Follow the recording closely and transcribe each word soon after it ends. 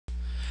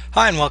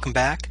Hi and welcome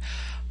back.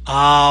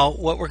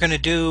 What we're going to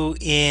do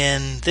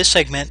in this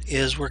segment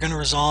is we're going to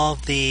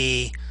resolve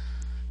the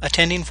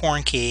attending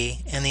foreign key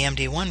and the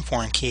MD1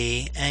 foreign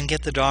key and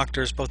get the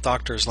both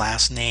doctors'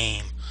 last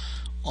name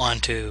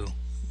onto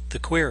the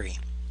query.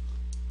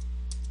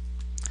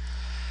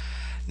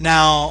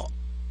 Now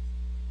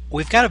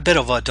we've got a bit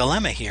of a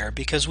dilemma here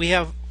because we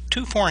have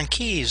two foreign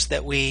keys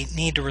that we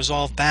need to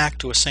resolve back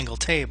to a single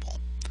table,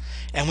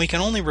 and we can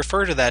only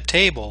refer to that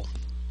table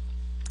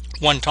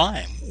one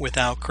time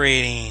without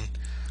creating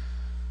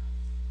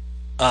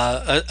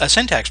a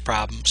syntax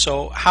problem.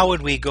 So how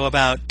would we go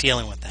about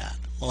dealing with that?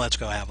 Well, let's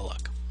go have a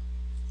look.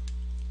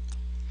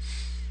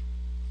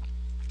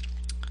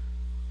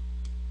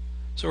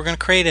 So we're going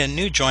to create a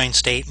new join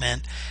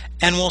statement,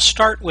 and we'll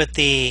start with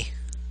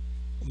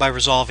by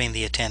resolving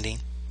the attending.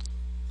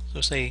 So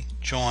say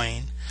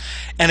join,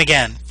 and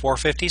again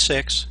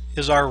 456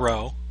 is our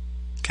row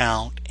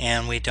count,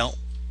 and we don't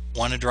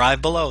want to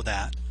drive below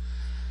that.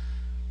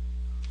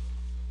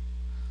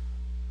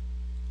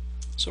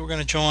 So we're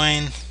going to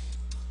join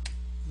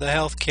the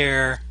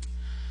healthcare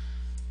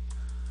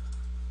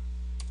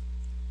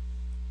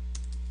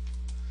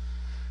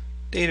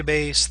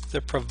database, the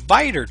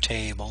provider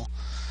table,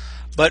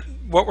 but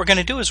what we're going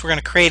to do is we're going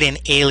to create an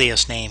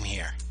alias name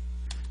here,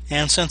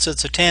 and since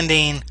it's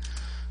attending,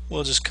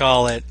 we'll just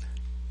call it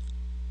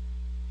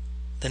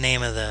the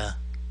name of the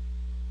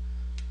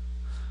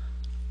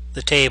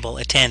table,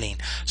 attending.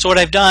 So what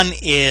I've done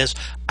is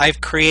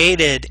I've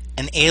created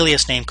an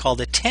alias name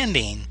called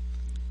attending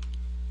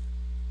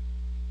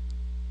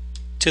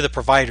to the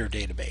provider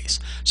database.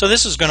 So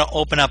this is going to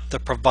open up the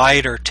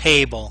provider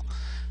table,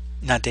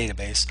 not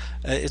database.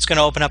 It's going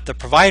to open up the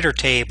provider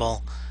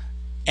table,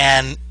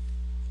 and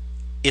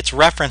its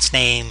reference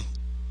name,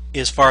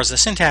 as far as the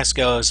syntax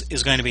goes,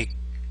 is going to be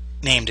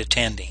named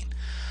attending.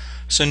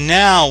 So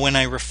now when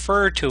I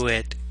refer to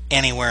it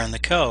anywhere in the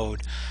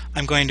code,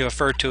 I'm going to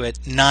refer to it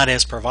not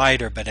as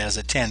provider but as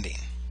attending.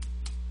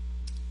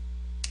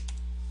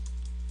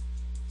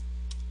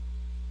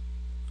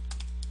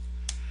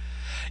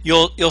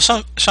 You'll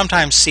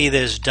sometimes see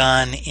this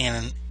done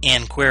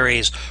in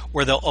queries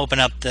where they'll open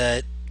up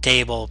the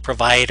table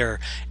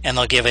provider and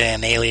they'll give it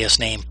an alias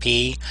name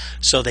P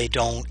so they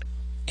don't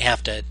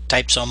have to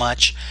type so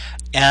much,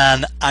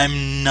 and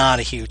I'm not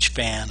a huge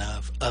fan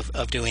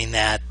of doing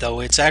that, though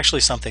it's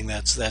actually something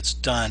that's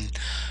done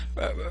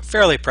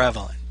fairly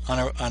prevalent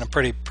on a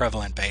pretty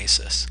prevalent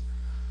basis.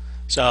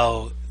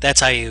 So that's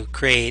how you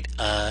create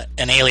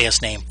an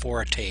alias name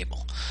for a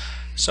table.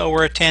 So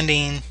we're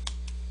attending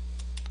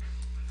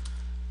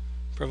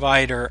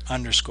provider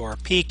underscore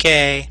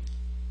PK,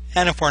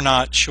 and if we're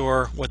not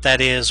sure what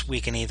that is,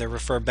 we can either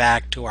refer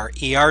back to our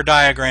ER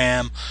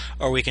diagram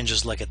or we can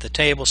just look at the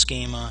table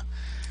schema,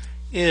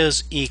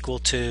 is equal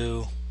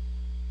to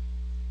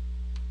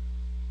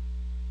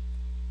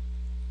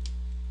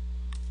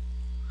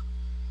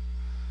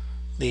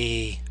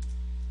the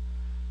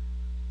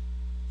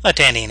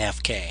attending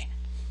FK.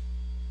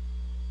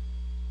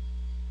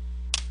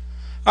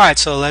 Alright,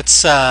 so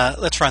let's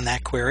run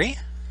that query.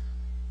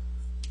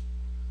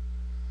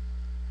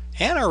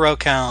 And our row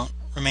count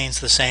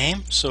remains the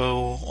same,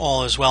 so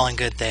all is well and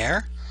good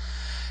there.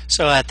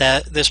 So at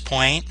this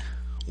point,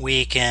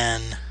 we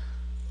can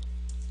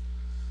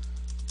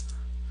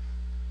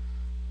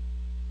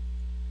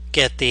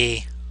get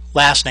the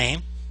last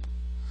name.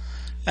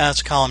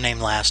 That's column name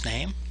last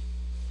name.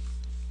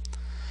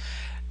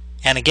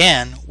 And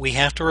again, we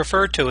have to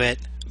refer to it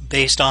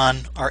based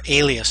on our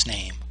alias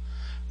name,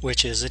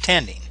 which is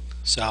attending.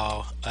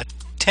 So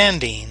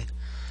attending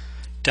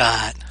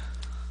dot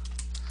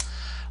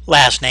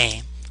last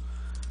name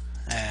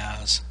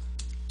as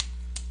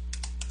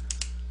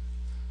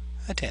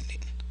attending.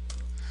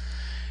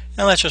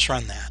 Now let's just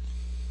run that.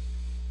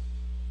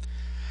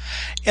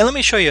 And let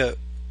me show you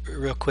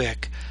real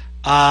quick.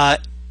 I'm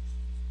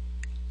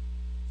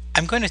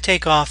going to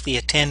take off the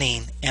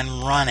attending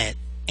and run it,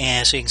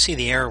 and so you can see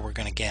the error we're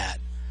going to get.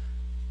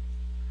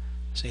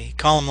 See,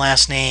 column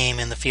last name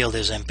in the field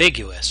is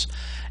ambiguous,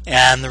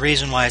 and the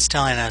reason why it's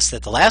telling us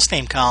that the last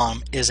name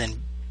column is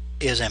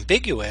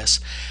ambiguous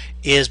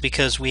is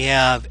because we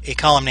have a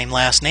column name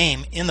last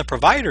name in the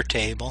provider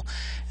table,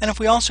 and if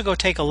we also go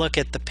take a look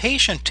at the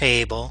patient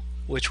table,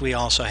 which we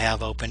also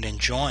have opened and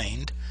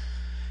joined,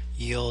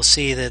 you'll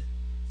see that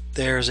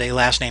there's a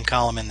last name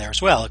column in there as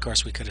well. Of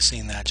course, we could have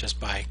seen that just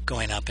by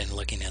going up and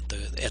looking at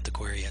the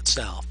query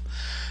itself.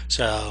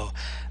 So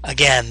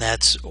again,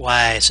 that's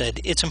why I said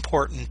it's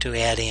important to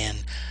add in,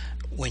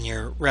 when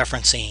you're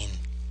referencing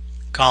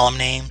column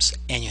names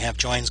and you have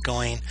joins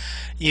going,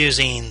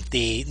 using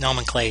the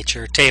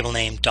nomenclature table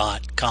name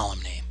dot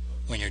column name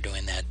when you're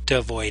doing that to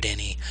avoid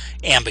any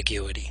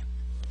ambiguity.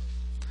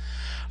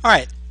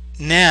 Alright,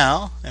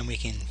 now, and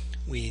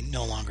we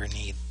no longer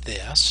need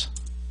this,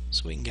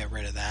 so we can get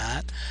rid of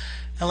that,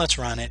 and let's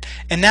run it.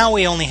 And now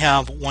we only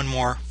have one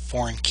more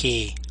foreign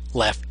key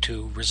left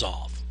to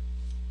resolve.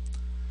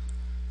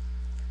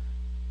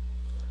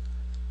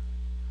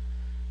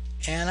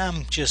 And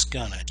I'm just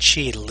gonna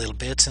cheat a little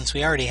bit since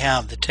we already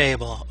have the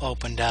table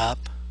opened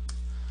up.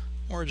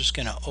 we're just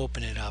going to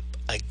open it up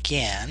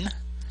again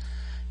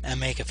and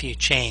make a few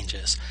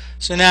changes.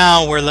 So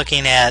now we're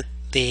looking at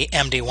the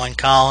MD1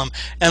 column,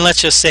 and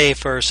let's just say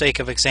for sake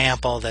of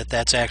example that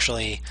that's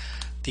actually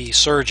the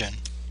surgeon,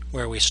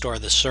 where we store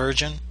the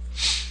surgeon.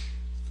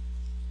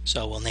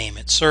 So we'll name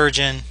it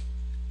surgeon,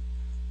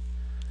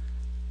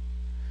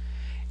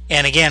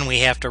 and again we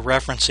have to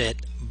reference it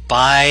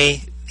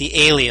by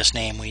the alias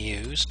name we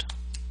used,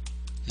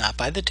 not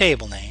by the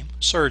table name,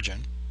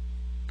 surgeon.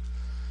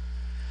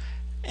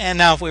 And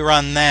now if we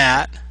run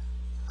that,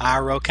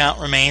 our row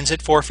count remains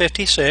at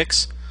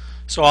 456,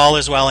 so all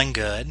is well and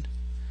good.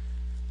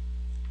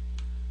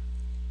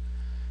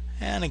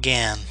 And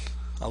again,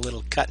 a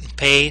little cut and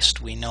paste.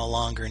 We no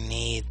longer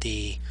need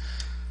the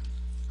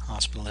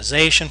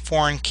hospitalization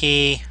foreign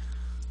key.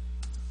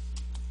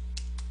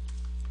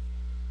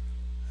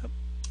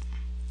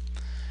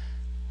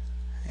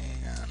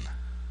 And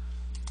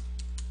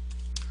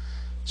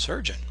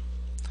surgeon.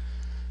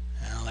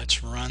 Now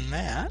let's run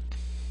that.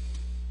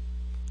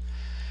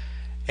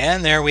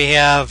 And there we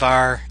have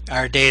our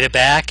data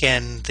back,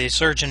 and the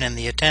surgeon and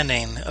the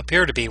attending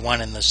appear to be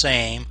one and the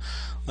same.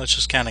 Let's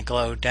just kind of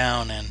go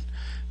down and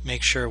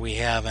make sure we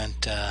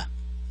haven't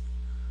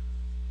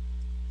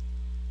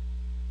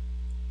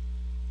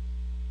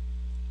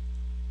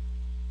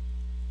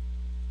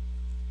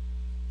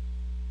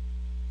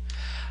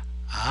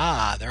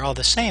they're all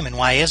the same. And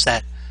why is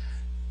that?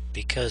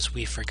 Because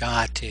we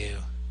forgot to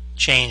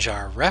change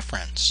our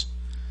reference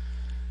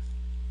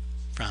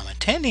from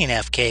attending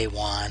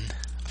FK1,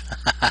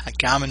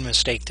 common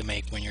mistake to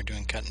make when you're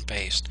doing cut and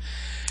paste,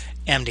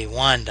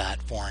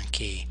 MD1.foreign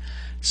key.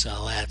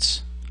 So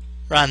let's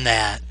run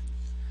that.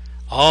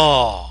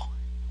 Oh,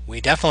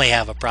 we definitely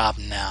have a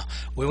problem now.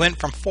 We went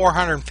from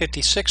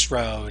 456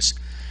 rows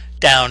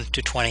down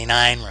to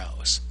 29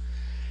 rows.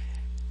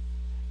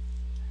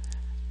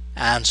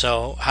 And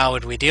so how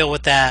would we deal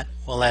with that?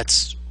 Well,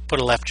 let's put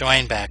a left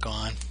join back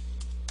on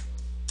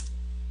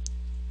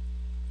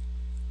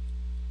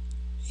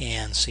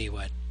and see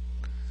what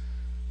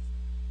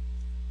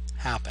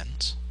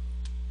happens.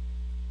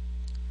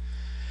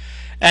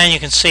 And you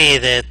can see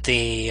that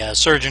the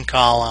surgeon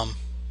column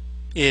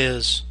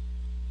is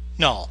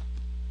null.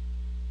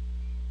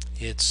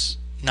 It's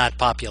not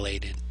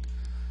populated,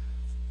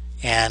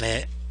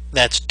 and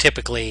that's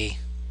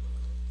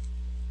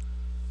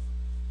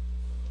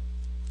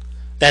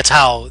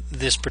how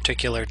this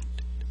particular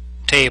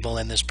table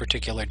in this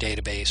particular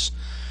database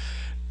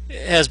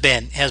has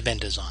been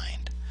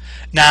designed.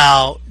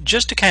 Now,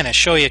 just to kind of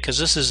show you, because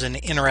this is an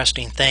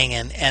interesting thing,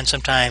 and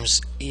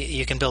sometimes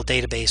you can build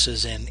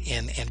databases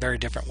in very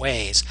different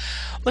ways,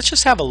 let's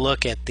just have a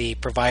look at the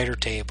provider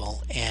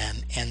table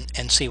and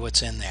see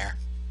what's in there.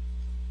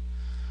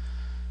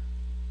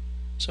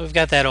 So we've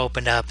got that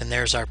opened up, and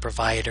there's our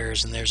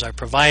providers, and there's our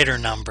provider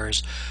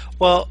numbers.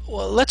 Well,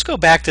 let's go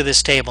back to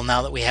this table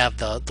now that we have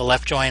the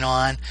left join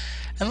on,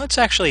 and let's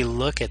actually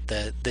look at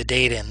the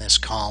data in this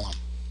column.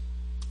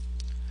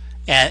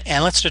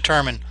 And let's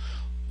determine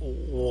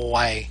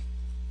why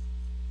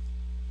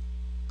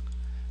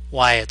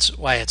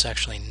it's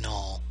actually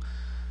null.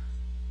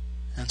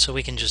 And so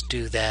we can just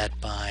do that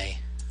by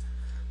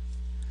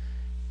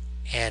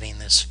adding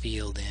this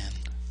field in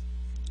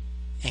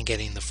and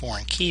getting the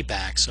foreign key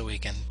back, so we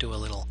can do a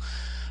little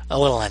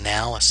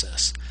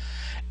analysis.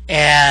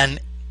 And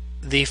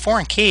the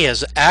foreign key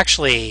is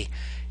actually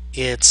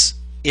it's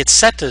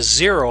set to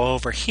 0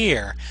 over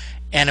here,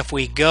 and if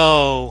we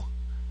go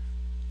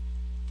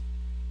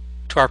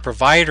to our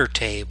provider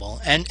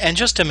table, and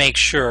just to make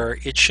sure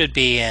it should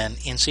be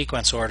in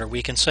sequence order,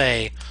 we can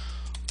say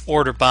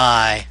order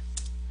by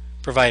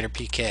provider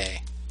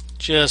PK,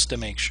 just to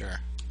make sure,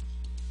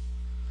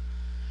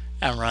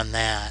 and run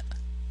that,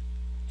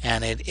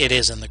 and it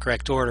is in the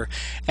correct order.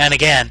 And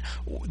again,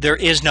 there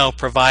is no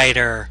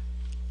provider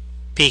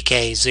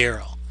PK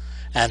 0,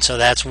 and so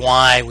that's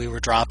why we were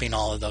dropping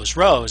all of those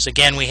rows.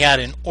 Again, we had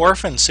an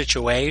orphan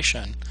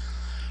situation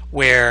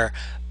where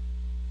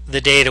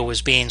the data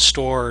was being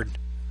stored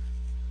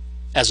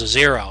as a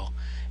 0,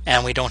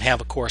 and we don't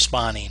have a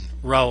corresponding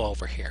row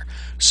over here.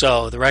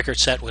 So the record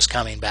set was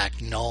coming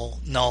back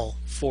null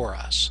for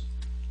us.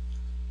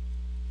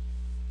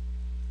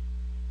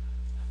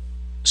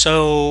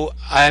 So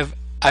I've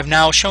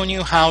now shown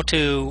you how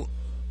to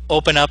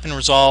open up and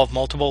resolve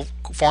multiple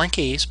foreign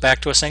keys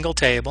back to a single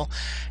table,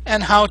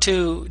 and how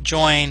to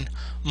join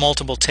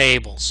multiple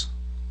tables.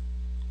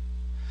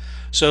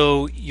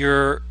 So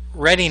you're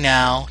ready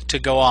now to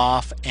go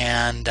off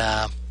and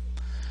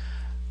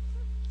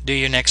do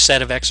your next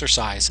set of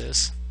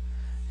exercises,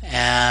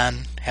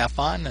 and have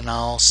fun, and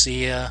I'll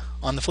see you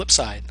on the flip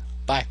side.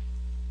 Bye.